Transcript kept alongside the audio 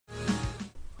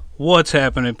What's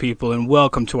happening, people, and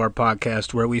welcome to our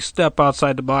podcast where we step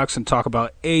outside the box and talk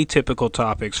about atypical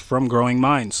topics from growing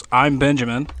minds. I'm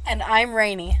Benjamin. And I'm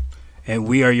Rainey. And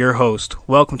we are your host.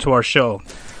 Welcome to our show.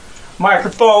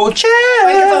 Microphone check!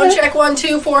 Microphone check, 1,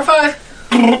 2, 4, 5.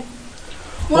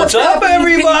 What's up,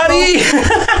 everybody?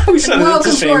 We said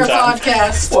welcome to our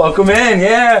podcast. Welcome in,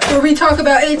 yeah. Where we talk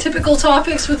about atypical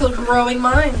topics with growing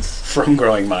minds. From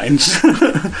growing minds.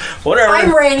 Whatever.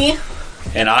 I'm Rainey.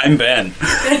 And I'm Ben.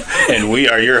 And we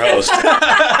are your host.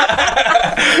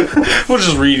 We'll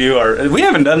just redo our... We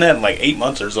haven't done that in like 8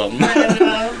 months or something. I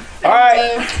know. All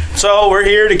right. So we're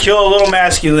here to kill a little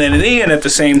masculinity and at the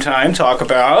same time talk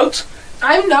about...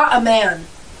 I'm not a man.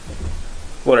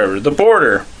 Whatever. The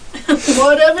border.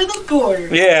 Whatever the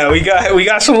border. Yeah, we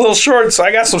got some little shorts.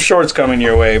 I got some shorts coming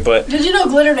your way, but... Did you know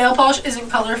glitter nail polish isn't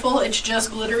colorful? It's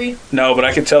just glittery? No, but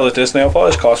I can tell that this nail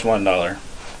polish costs $1.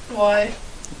 Why?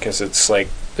 Because it's like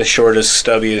the shortest,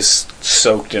 stubbiest,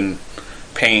 soaked in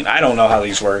paint. I don't know how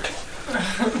these work.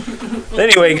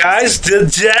 Anyway, guys,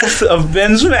 the death of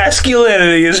Ben's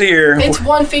masculinity is here. It's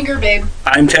one finger, babe.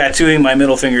 I'm tattooing my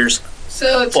middle fingers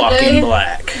so fucking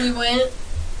black. We went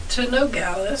to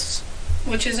Nogales,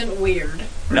 which isn't weird.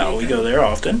 No, we go there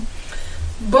often.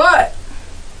 But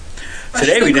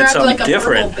today we did something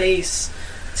different. Base.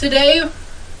 Today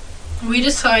we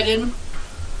decided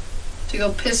to go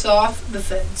piss off the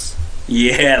feds.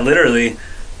 Yeah, literally.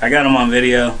 I got them on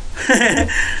video.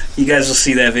 You guys will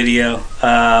see that video.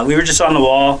 We were just on the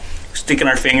wall, sticking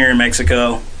our finger in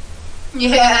Mexico.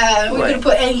 Yeah, we could have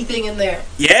put anything in there.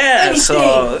 Yeah, anything.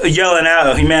 So yelling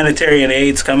out, humanitarian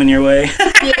aid's coming your way.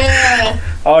 Yeah.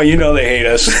 Oh, you know they hate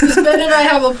us. Ben and I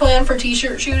have a plan for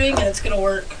t-shirt shooting, and it's going to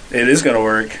work. It is going to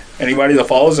work. Anybody that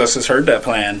follows us has heard that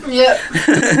plan.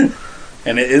 Yep.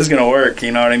 And it is going to work,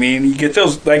 you know what I mean? You get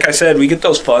those, like I said, we get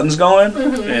those funds going,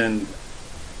 and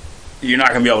you're not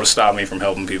going to be able to stop me from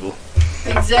helping people.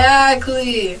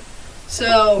 Exactly.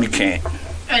 So... You can't.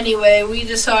 Anyway, we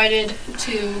decided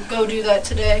to go do that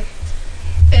today.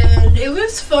 And it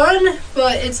was fun,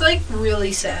 but it's, like,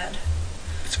 really sad.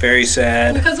 It's very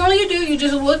sad. Because all you do, you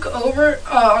just look over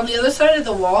on the other side of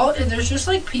the wall, and there's just,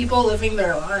 like, people living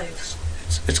their lives.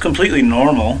 It's completely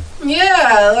normal.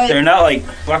 Yeah, like... They're not, like,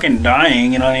 fucking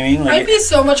dying, you know what I mean? Like, I'd be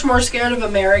so much more scared of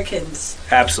Americans.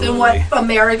 Absolutely. Than what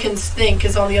Americans think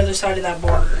is on the other side of that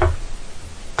border.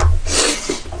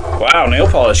 Wow, nail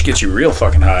polish gets you real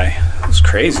fucking high. It's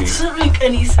crazy. It doesn't make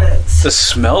any sense. The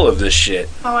smell of this shit.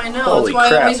 Oh, I know. Holy that's why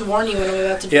crap. I always warn you when I'm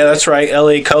about to do Yeah, that's right.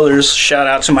 LA Colors. Shout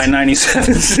out to my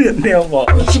 97-cent nail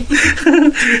polish.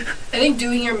 I think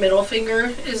doing your middle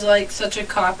finger is, like, such a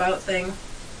cop-out thing.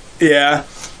 Yeah.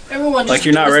 Everyone just like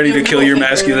you're not ready to kill your finger.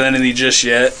 masculinity just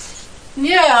yet.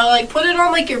 Yeah, like put it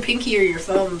on like your pinky or your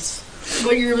thumbs.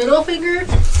 But your middle finger,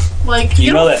 like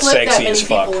you know don't that's flip sexy that as many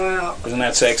fuck. people out. Isn't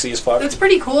that sexy as fuck? That's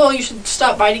pretty cool. You should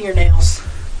stop biting your nails.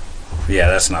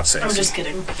 Yeah, that's not sexy. I'm just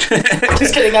kidding.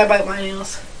 Just kidding. I bite my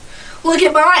nails. Look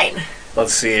at mine.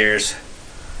 Let's see yours.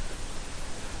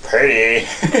 Pretty.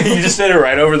 You just did it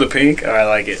right over the pink. Oh, I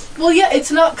like it. Well, yeah, it's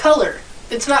not color.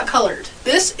 It's not colored.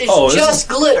 This is just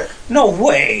glitter. No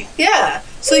way. Yeah.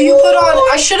 So you put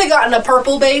on... I should have gotten a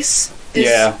purple base.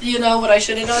 Yeah. You know what I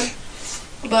should have done?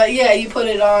 But yeah, you put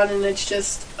it on and it's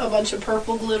just a bunch of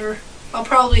purple glitter. I'll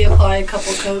probably apply a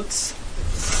couple coats.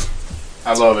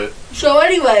 I love it. So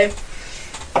anyway,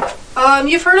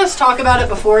 you've heard us talk about it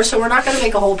before, so we're not going to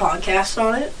make a whole podcast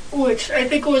on it, which I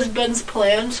think was Ben's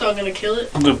plan, so I'm going to kill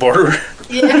it. The border?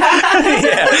 Yeah.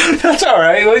 Yeah, that's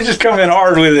alright. We just come in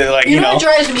hard with it, like, you know. What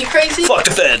drives me crazy? Fuck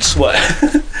the feds. What?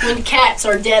 When cats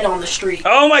are dead on the street.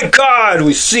 Oh my god,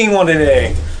 we've seen one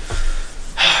today.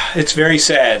 It's very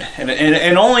sad.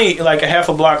 And only like a half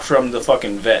a block from the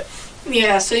fucking vet.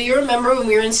 Yeah, so you remember when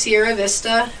we were in Sierra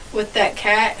Vista with that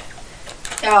cat?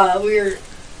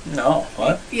 No,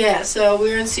 what? Yeah, so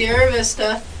we were in Sierra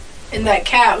Vista, and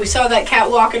we saw that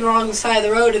cat walking along the side of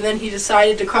the road, and then he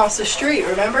decided to cross the street,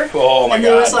 remember? Oh my god. And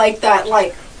there was like that,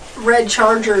 like, red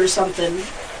Charger or something,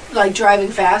 like,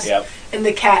 driving fast. Yep. And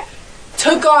the cat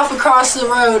took off across the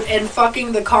road, and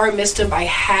fucking the car missed him by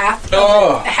half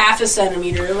a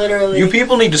centimeter, literally. You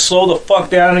people need to slow the fuck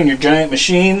down in your giant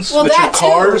machines with your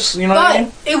cars, you know what I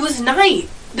mean? It was night.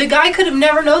 The guy could have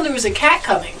never known there was a cat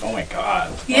coming. Oh my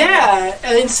god. Yeah,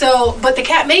 and so, but the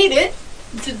cat made it.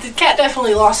 The cat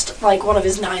definitely lost, like, one of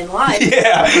his 9 lives.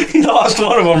 Yeah, he lost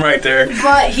one of them right there.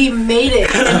 But he made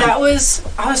it, and I was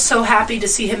so happy to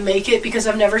see him make it, because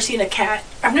I've never seen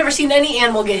any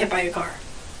animal get hit by a car.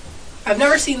 I've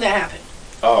never seen that happen.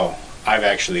 Oh, I've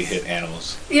actually hit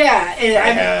animals. Yeah,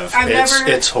 I've never.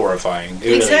 It's horrifying.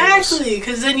 It exactly,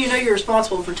 because then you know you're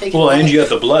responsible for taking. Well, and you have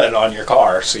the blood on your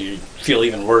car, so you feel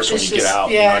even worse when you get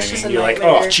out. Yeah, you know what I mean? You're like,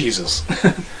 oh Jesus.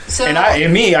 So, and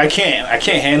I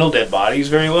can't handle dead bodies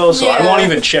very well, so I won't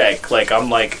even check. Like I'm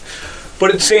like,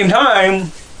 but at the same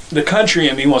time, the country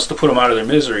in me wants to put them out of their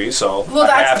misery. So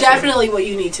that's definitely what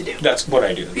you need to do. That's what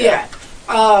I do. Yeah.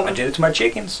 I did it to my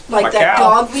chickens. Like my that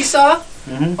cow. dog we saw.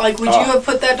 Mm-hmm. Like, would you have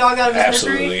put that dog out of his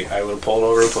absolutely. misery? I would have pulled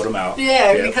over and put him out.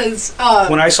 Yeah, because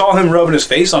when I saw him rubbing his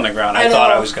face on the ground, I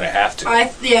thought I was going to have to.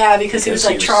 Because he was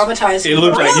like traumatized. It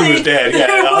looked like he was dead. Yeah,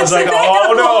 I was like,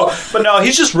 oh no! But no,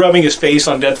 he's just rubbing his face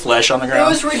on dead flesh on the ground. It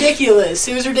was ridiculous.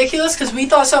 It was ridiculous because we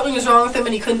thought something was wrong with him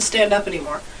and he couldn't stand up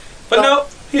anymore. But no.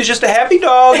 He was just a happy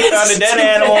dog. He found a dead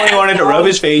animal. He wanted to rub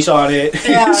his face on it.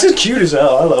 Yeah. He's just cute as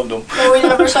hell. I loved him. Well, we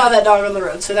never saw that dog on the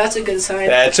road, so that's a good sign.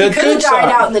 That's a good sign. He could have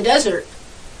died out in the desert.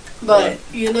 But,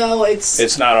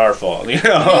 it's not our fault,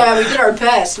 Yeah, we did our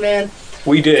best, man.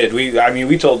 We did.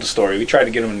 We told the story. We tried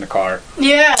to get him in the car.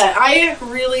 Yeah, I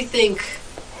really think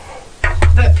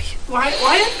that... Why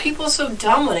are people so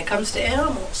dumb when it comes to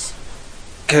animals?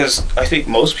 Because I think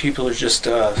most people are just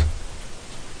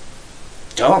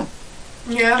dumb.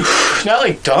 Yeah. Not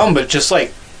like dumb, but just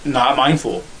like not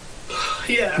mindful.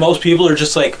 Yeah. Most people are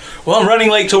just like, well, I'm running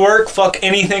late to work. Fuck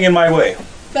anything in my way.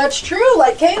 That's true,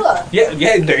 like Kayla.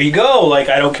 Yeah, there you go. Like,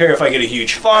 I don't care if I get a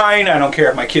huge fine. I don't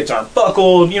care if my kids aren't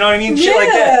buckled. You know what I mean? Shit like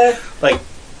that. Like,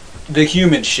 the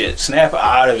human shit. Snap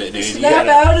out of it, dude. Snap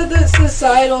out of the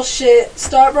societal shit.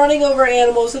 Stop running over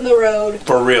animals in the road.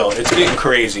 For real. It's getting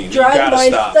crazy. You gotta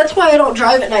stop. That's why I don't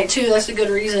drive at night, too. That's a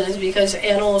good reason, is because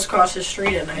animals cross the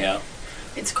street at night. Yeah.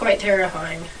 It's quite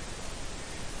terrifying.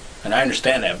 And I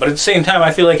understand that. But at the same time,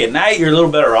 I feel like at night you're a little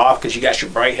better off because you got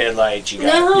your bright headlights, you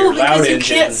got your loud engine. You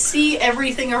can't see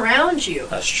everything around you.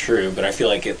 That's true, but I feel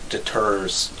like it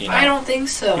deters, I don't think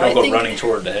so. You don't go running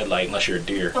toward the headlight unless you're a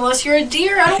deer. Unless you're a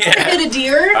deer. I don't want to hit a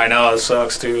deer. I know, it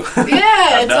sucks too.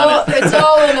 Yeah, it's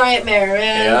all a nightmare,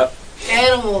 man. Yep.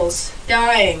 Animals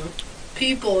dying.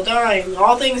 People dying,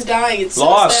 all things dying. It's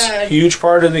loss, so sad. Huge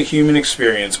part of the human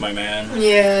experience, my man.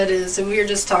 Yeah, it is, and we were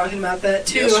just talking about that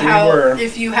too. Yes, how we were.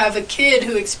 If you have a kid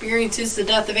who experiences the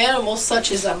death of animals,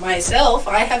 such as myself,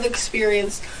 I have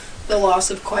experienced the loss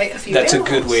of quite a few. That's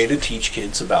animals. a good way to teach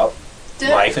kids about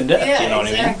life and death. Yeah, you know what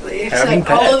exactly. I mean?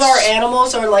 Except all of our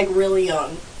animals are like really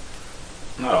young.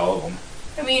 Not all of them.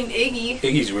 I mean,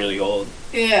 Iggy's really old.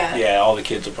 Yeah. Yeah, all the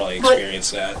kids will probably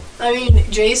experience that. I mean,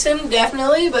 Jason,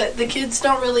 definitely, but the kids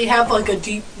don't really have, like, a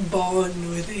deep bond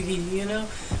with Iggy, you know?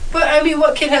 But, I mean,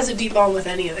 what kid has a deep bond with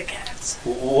any of the cats?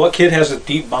 What kid has a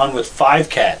deep bond with 5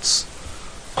 cats?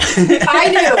 I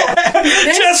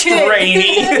do. Just kid.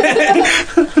 Rainy.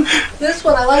 This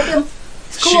one, I like him.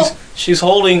 It's cool. She's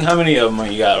holding, how many of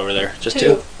them you got over there? Just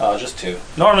 2? Oh, just 2.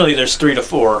 Normally there's 3 to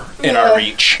 4 in our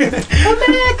reach. Come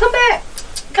back.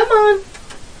 Come on.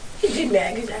 He's just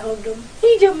mad because I hugged him.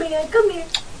 He's just mad. Come here.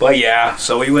 But yeah,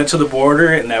 so we went to the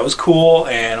border and that was cool,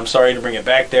 and I'm sorry to bring it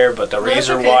back there, but the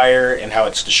razor wire and how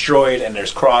it's destroyed, and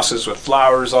there's crosses with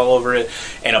flowers all over it,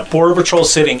 and a border patrol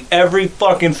sitting every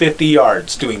fucking 50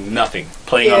 yards doing nothing,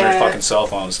 playing on their fucking cell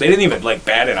phones. They didn't even like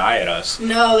bat an eye at us.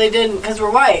 No, they didn't, because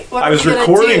we're white. What I was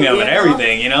recording them and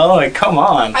everything, you know, like come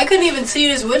on. I couldn't even see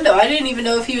his window. I didn't even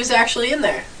know if he was actually in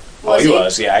there. He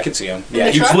was. Yeah, I could see him. Yeah,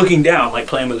 he was looking down, like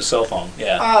playing with his cell phone.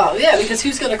 Yeah. Oh, yeah, because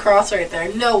who's going to cross right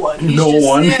there? No one.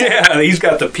 Yeah, he's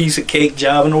got the piece of cake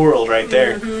job in the world right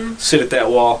there. Mm-hmm. Sit at that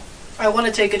wall. I want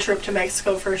to take a trip to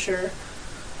Mexico for sure.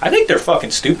 I think they're fucking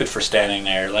stupid for standing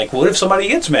there. Like, what if somebody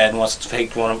gets mad and wants to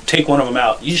take one of them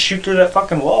out? You just shoot through that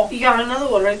fucking wall. You got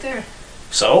another one right there.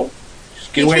 So?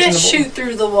 You can't shoot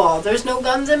through the wall. There's no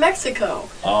guns in Mexico.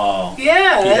 Oh.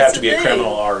 Yeah, you'd have to be a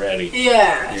criminal already.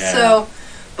 Yeah. So,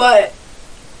 but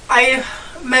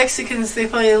Mexicans, they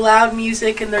play loud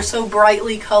music and they're so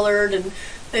brightly colored and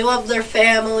they love their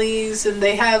families and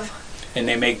they have... And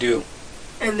they make do.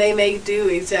 And they make do,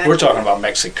 exactly. We're talking about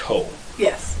Mexico.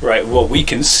 Yes. Right, well, we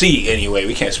can see anyway.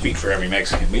 We can't speak for every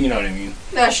Mexican, but you know what I mean.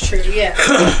 That's true, yeah.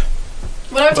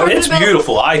 But it's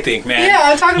beautiful, I think, man. Yeah,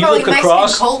 I'm talking about like Mexican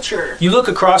culture. You look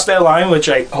across that line, which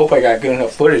I hope I got good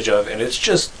enough footage of, and it's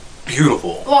just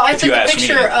beautiful. Well, I took a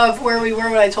picture of where we were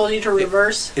when I told you to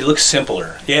reverse. It looks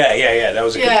simpler. Yeah. That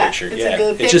was a good picture. It's a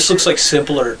good picture. It just looks like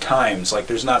simpler times. Like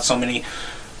there's not so many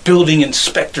building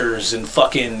inspectors and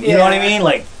fucking, you know what I mean?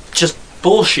 Like just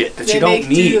bullshit that you don't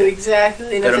need.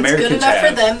 Exactly. And if it's good enough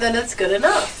for them, then it's good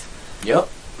enough. Yep.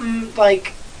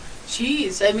 Like,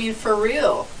 geez, I mean, for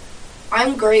real.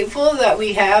 I'm grateful that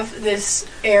we have this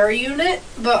air unit,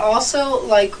 but also,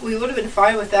 like, we would have been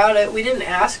fine without it. We didn't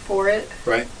ask for it.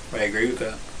 Right. I agree with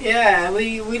that. Yeah,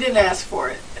 we didn't ask for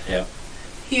it. Yeah.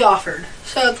 He offered.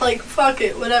 So it's like, fuck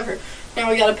it, whatever. Now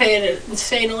we gotta pay an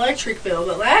insane electric bill.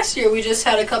 But last year we just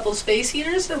had a couple space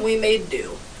heaters and we made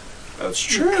do. That's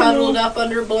true. Cuddled up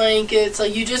under blankets.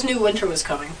 Like, you just knew winter was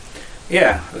coming.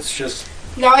 Yeah, it's just...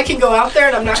 Now I can go out there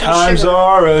and I'm not gonna shiver. Times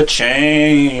are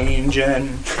a-changin'.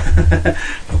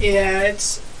 Yeah,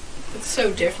 it's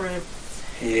so different.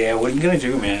 Yeah, what are you gonna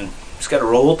do, man? Just gotta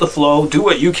roll with the flow, do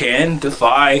what you can,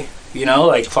 defy, you know,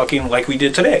 like fucking, like we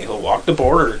did today. We'll walk the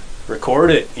border,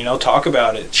 record it, you know, talk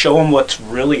about it, show them what's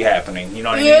really happening, you know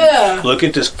what I mean? Look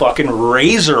at this fucking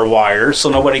razor wire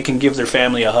so nobody can give their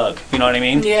family a hug, you know what I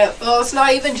mean? Yeah, well, it's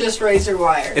not even just razor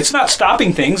wire. It's not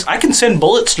stopping things. I can send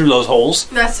bullets through those holes.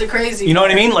 That's the crazy You know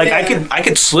what I mean? Like, yeah. I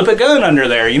could slip a gun under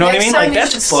there, you know Next what I mean? time Like, you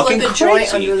that's should fucking slip a crazy.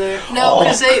 joint under there. No,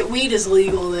 because weed is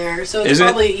legal there, so it's Is it?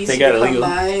 probably easy They got to it come legal?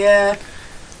 by, yeah.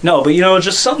 No, but you know,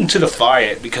 just something to defy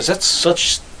it, because that's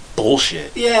such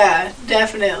bullshit. Yeah,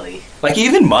 definitely. Like,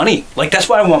 even money. Like, that's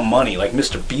why I want money. Like,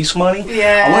 Mr. Beast money.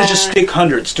 Yeah. I want to just stick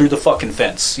hundreds through the fucking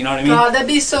fence. You know what I mean? God, that'd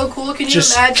be so cool. Can you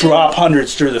just imagine? drop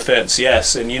hundreds through the fence,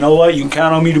 yes. And you know what? You can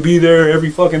count on me to be there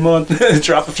every fucking month.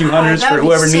 Drop a few hundreds for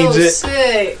whoever needs it.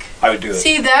 Sick. I would do it.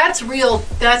 See, that's real.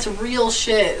 That's real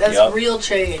shit. That's real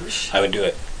change. I would do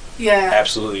it. Yeah.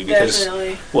 Absolutely. Because,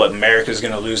 definitely. what, America's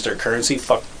going to lose their currency?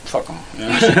 Fuck them. You know?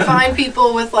 You should find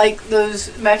people with, like,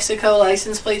 those Mexico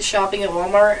license plates shopping at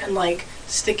Walmart and, like,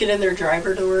 stick it in their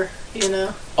driver door, you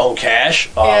know? Oh, cash?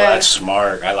 Oh, Yeah. that's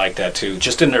smart. I like that, too.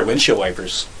 Just in their windshield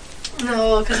wipers.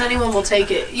 No, because anyone will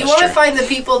take it. You That's want to true. find the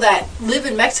people that live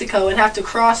in Mexico and have to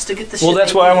cross to get the shit. Well,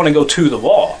 that's they why I need. want to go to the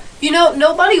wall. You know,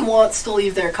 nobody wants to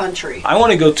leave their country. I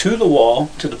want to go to the wall,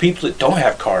 to the people that don't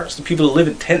have cars, the people that live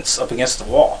in tents up against the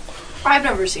wall. I've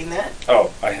never seen that.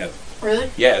 Oh, I have.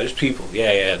 Really? Yeah, there's people.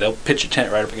 Yeah, they'll pitch a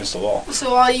tent right up against the wall.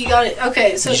 So all you got to...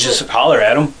 Okay, so... You just holler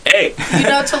at them. Hey! You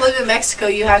know, to live in Mexico,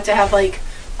 you have to have, like,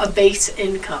 a base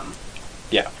income.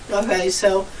 Yeah. Okay,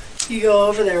 so you go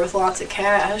over there with lots of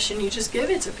cash and you just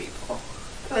give it to people.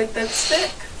 Like, that's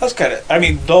sick. That's kind of... I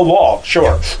mean, the wall,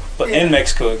 sure. But Yeah. in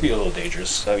Mexico, it'd be a little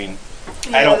dangerous. I mean,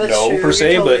 Yeah, I don't that's know true. per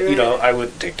se, You're totally but, you know, right. I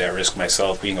would take that risk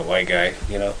myself, being a white guy,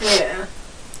 you know? Yeah.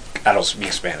 I don't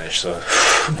speak Spanish, so...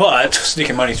 But,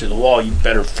 sticking money through the wall, you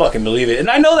better fucking believe it. And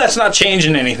I know that's not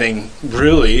changing anything,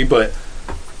 really, but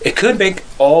it could make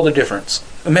all the difference.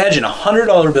 Imagine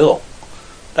 $100 bill.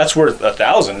 That's worth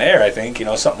 $1,000 there, I think, you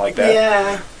know, something like that.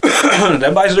 Yeah.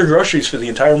 That buys their groceries for the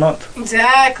entire month.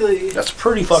 Exactly. That's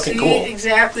pretty fucking See, cool.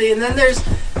 Exactly. And then there's...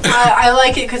 I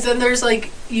like it because then there's, like,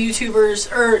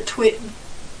 YouTubers or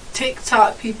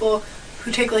TikTok people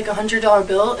who take, like, $100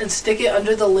 bill and stick it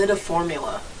under the lid of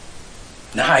formula.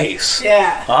 Nice.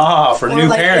 Yeah. Ah, for or new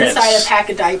like parents. inside a pack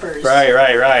of diapers.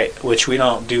 Right. Which we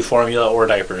don't do formula or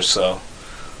diapers, so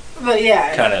But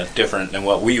yeah. kind of different than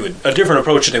what we would... A different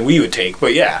approach than we would take,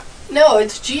 but yeah. No,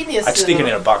 it's genius. I'd stick it though.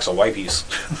 in a box of wipies.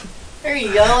 There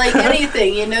you go. Like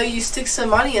anything, you know, you stick some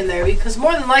money in there because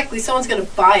more than likely someone's going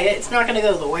to buy it. It's not going to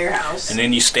go to the warehouse. And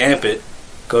then you stamp it.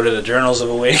 Go to the Journals of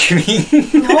Awakening.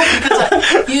 No,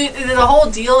 because the whole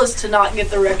deal is to not get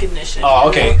the recognition. Oh, you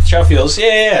okay. know? Chow feels,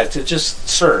 yeah, to just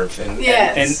serve.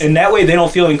 Yes. And that way they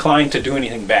don't feel inclined to do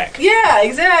anything back. Yeah,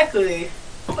 exactly.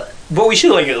 But we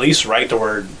should, like, at least write the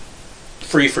word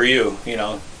free for you, you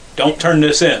know. Don't turn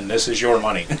this in. This is your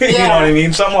money. You know what I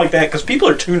mean? Something like that, because people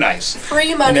are too nice.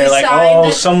 Free money And they're like, signed.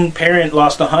 oh, some parent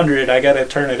lost 100. I got to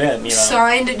turn it in, you know.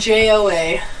 Signed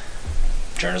JOA.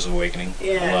 Journals of Awakening.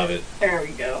 Yeah. I love it. There we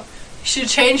go. You should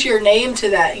change your name to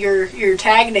that. Your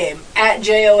tag name at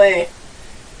JOA.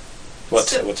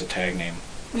 What's a tag name?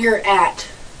 Your at.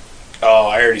 Oh,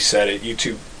 I already said it.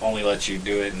 YouTube only lets you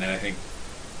do it, and then I think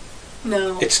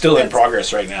No. it's still in that's-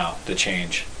 progress right now, the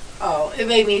change. Oh, it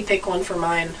made me pick one for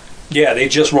mine. Yeah, they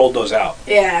just rolled those out.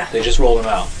 Yeah. They just rolled them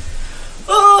out.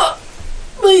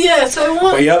 But yeah, so I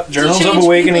want. But yep, to Journals of change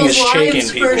Awakening is people's shaking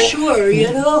lives people. for sure.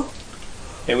 You know.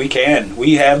 And we can.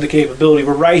 We have the capability.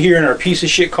 We're right here in our piece of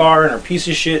shit car and our piece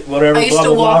of shit whatever. I used blah, to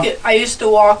blah, walk blah. it. I used to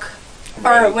walk,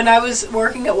 Right. or when I was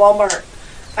working at Walmart,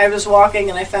 I was walking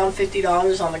and I found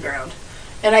 $50 on the ground,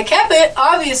 and I kept it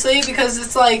obviously because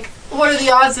it's like, what are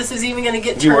the odds this is even going to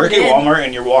get turned You work at in? Walmart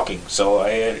and you're walking, so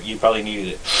you probably needed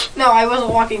it. No, I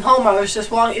wasn't walking home. I was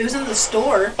just walking. It was in the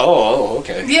store. Oh,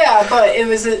 okay. Yeah, but it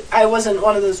was. I wasn't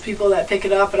one of those people that pick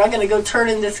it up and I'm going to go turn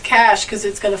in this cash because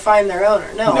it's going to find their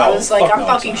owner. No, I No, was like, fuck I'm no,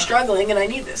 it's fucking not. struggling and I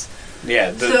need this.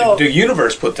 Yeah, So- the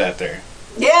universe put that there.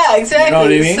 Yeah, exactly. You know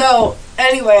what I mean? So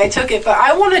anyway, I took it, but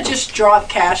I want to just drop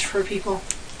cash for people.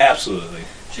 Absolutely.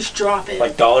 Just drop it.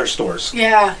 Like dollar stores.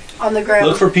 Yeah, on the ground.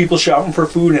 Look for people shopping for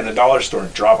food in a dollar store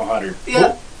and drop 100.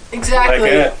 Yeah, exactly.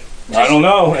 Like that. I don't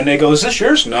know. And they go, is this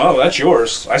yours? No, that's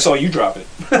yours. I saw you drop it.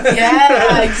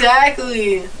 Yeah,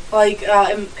 exactly. Like,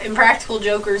 Impractical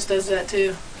Jokers does that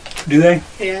too. Do they?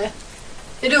 Yeah.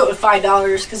 They do it with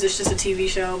 $5 because it's just a TV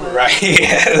show. But... Right,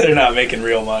 yeah. They're not making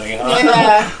real money, huh?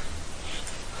 Yeah.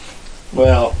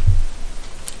 Well,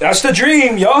 that's the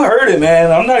dream. Y'all heard it,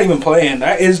 man. I'm not even playing.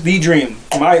 That is the dream.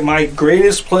 My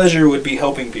greatest pleasure would be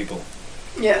helping people.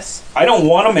 Yes. I don't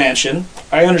want a mansion.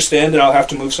 I understand that I'll have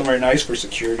to move somewhere nice for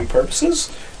security purposes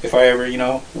if I ever,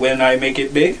 when I make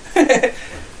it big.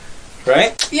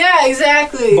 Right? Yeah,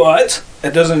 exactly. But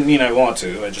that doesn't mean I want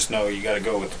to. I just know you got to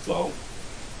go with the flow.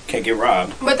 Can't get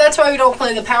robbed. But that's why we don't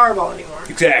play the Powerball anymore.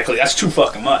 Exactly. That's too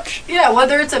fucking much. Yeah,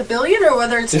 whether it's $1 billion or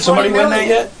whether it's Did somebody win that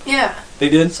yet? Yeah. They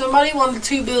did? Somebody won the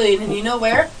 $2 billion, and you know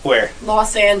where? Where?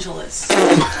 Los Angeles.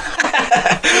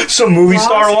 Some movie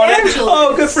star won it?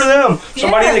 Oh, good for them.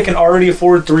 Somebody Yeah. that can already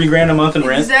afford $3,000 a month in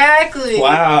rent? Exactly.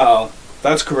 Wow.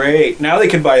 That's great. Now they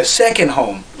can buy a second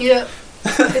home. Yep.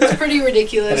 It's pretty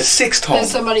ridiculous. And a sixth home. That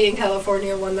somebody in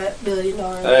California won that $1 billion.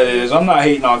 That is. I'm not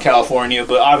hating on California,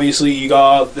 but obviously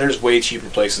there's way cheaper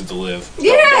places to live.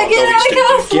 Yeah, get out of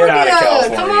California. Get out of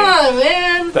California. Come on,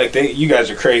 man. Like you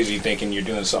guys are crazy thinking you're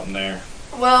doing something there.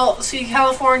 Well, see,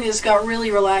 California's got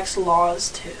really relaxed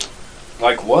laws too.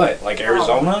 Like what? Like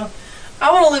Arizona?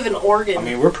 I want to live in Oregon. I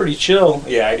mean, we're pretty chill.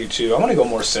 Yeah, I do too. I want to go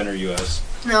more center U.S.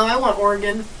 No, I want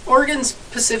Oregon. Oregon's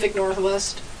Pacific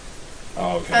Northwest.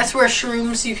 Oh, okay. That's where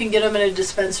shrooms, you can get them in a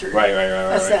dispensary. Right.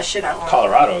 That's that shit I want.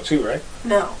 Colorado too, right?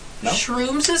 No.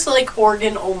 Shrooms is like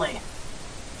Oregon only.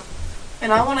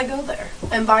 And I want to go there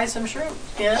and buy some shrooms,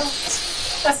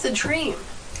 That's the dream.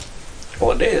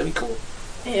 Well, a day, that'd be cool.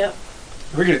 Yep.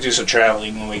 We're going to do some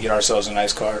traveling when we get ourselves a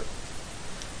nice car.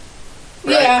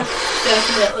 Right? Yeah,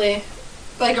 definitely.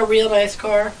 Like a real nice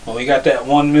car. Well, we got that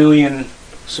 1 million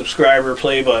subscriber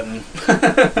play button.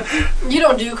 You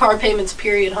don't do car payments,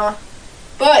 period, huh?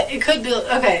 But it could be...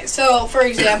 Okay, so, for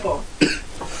example...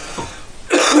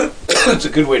 It's a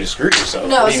good way to screw yourself.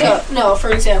 No,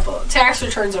 for example, tax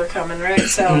returns are coming, right?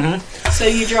 So, so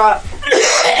you drop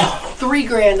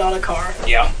 $3,000 on a car.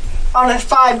 Yeah. On a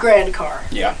 $5,000 car.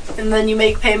 Yeah. And then you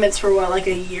make payments for what, like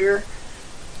a year?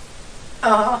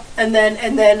 And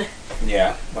then.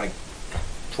 Yeah, like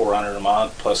 $400 a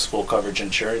month plus full coverage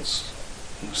insurance,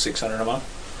 $600 a month.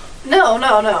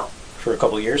 No. For a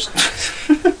couple of years.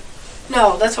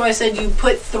 No, that's why I said you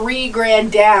put $3,000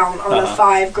 down on a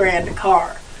 $5,000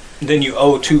 car. Then you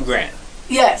owe $2,000.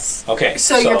 Yes. Okay.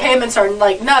 So your payments are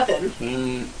like nothing.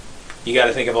 You got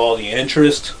to think of all the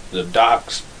interest, the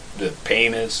docs, the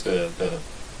payments, the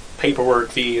paperwork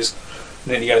fees.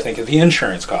 And then you got to think of the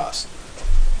insurance cost.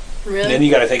 Really? And then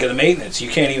you got to think of the maintenance. You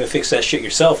can't even fix that shit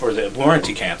yourself, or the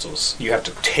warranty cancels. You have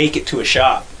to take it to a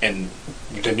shop in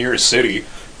the nearest city.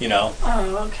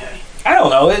 Oh, okay. I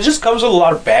don't know. It just comes with a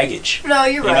lot of baggage. No,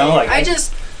 you're right.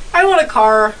 I want a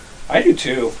car. I do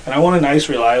too, and I want a nice,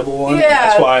 reliable one. Yeah. And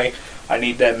that's why I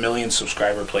need that 1 million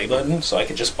subscriber play button, so I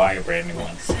could just buy a brand new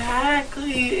one.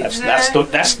 Exactly.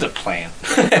 That's the plan.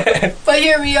 But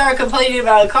here we are complaining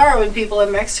about a car when people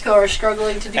in Mexico are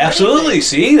struggling to do Absolutely. anything.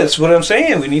 See, that's what I'm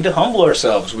saying. We need to humble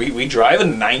ourselves. We drive a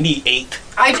 '98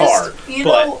 car,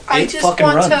 but I it just fucking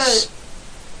want runs. to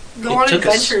go on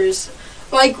adventures.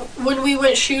 Like when we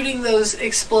went shooting those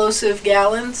explosive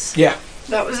gallons. Yeah.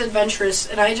 That was adventurous,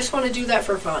 and I just want to do that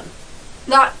for fun.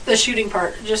 Not the shooting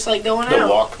part, just like going the out.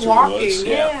 Walk through walking, the woods.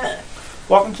 Yeah.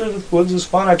 Walking through the woods is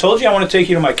fun. I told you I want to take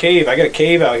you to my cave. I got a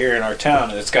cave out here in our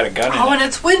town, and it's got a gun in it. Oh, and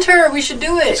it's winter. We should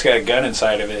do it. It's got a gun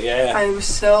inside of it, yeah. I'm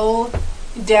so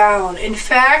down. In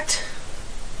fact,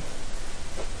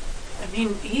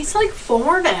 he's like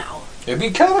 4 now. It'd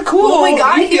be kind of cool. When we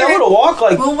got here, be able to walk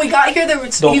like when we got here, there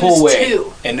was the whole way,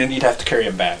 2, and then you'd have to carry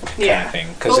him back, kind of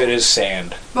thing, because it is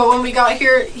sand. But when we got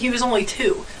here, he was only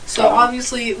 2, so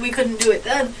obviously we couldn't do it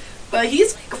then. But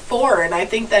he's like 4, and I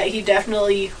think that he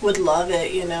definitely would love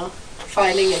it.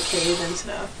 Finding a cave and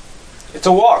stuff. It's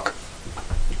a walk.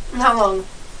 How long?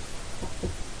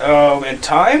 In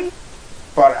time,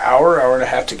 about an hour and a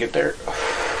half to get there.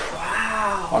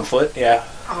 Wow. On foot, yeah.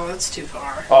 Oh, that's too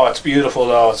far. Oh, it's beautiful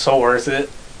though. It's so worth it.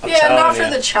 I'm not for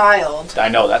the child. I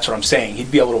know, that's what I'm saying. He'd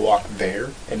be able to walk there,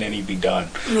 and then he'd be done.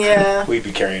 Yeah. We'd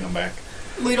be carrying him back.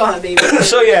 We don't have babies.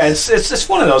 So yeah, it's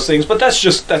one of those things. But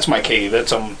that's my cave.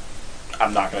 I'm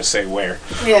not gonna say where.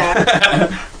 Yeah.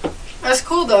 That's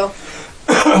cool though.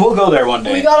 We'll go there one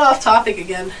day. We got off topic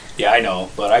again. Yeah, I know,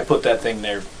 but I put that thing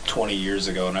there 20 years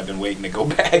ago, and I've been waiting to go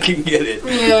back and get it.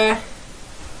 Yeah.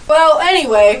 Well,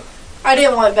 anyway, I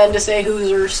didn't want Ben to say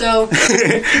Hooser, so...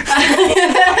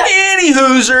 Any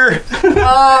Hooser!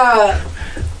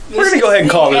 We're going to go ahead and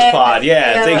call this pod.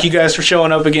 Yeah. Yeah. Thank you guys for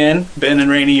showing up again. Ben and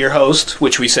Rainey, your host,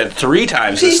 which we said 3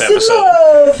 times Peace this and episode.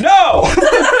 love. No!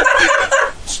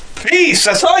 Peace.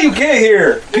 That's all you get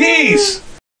here. Peace.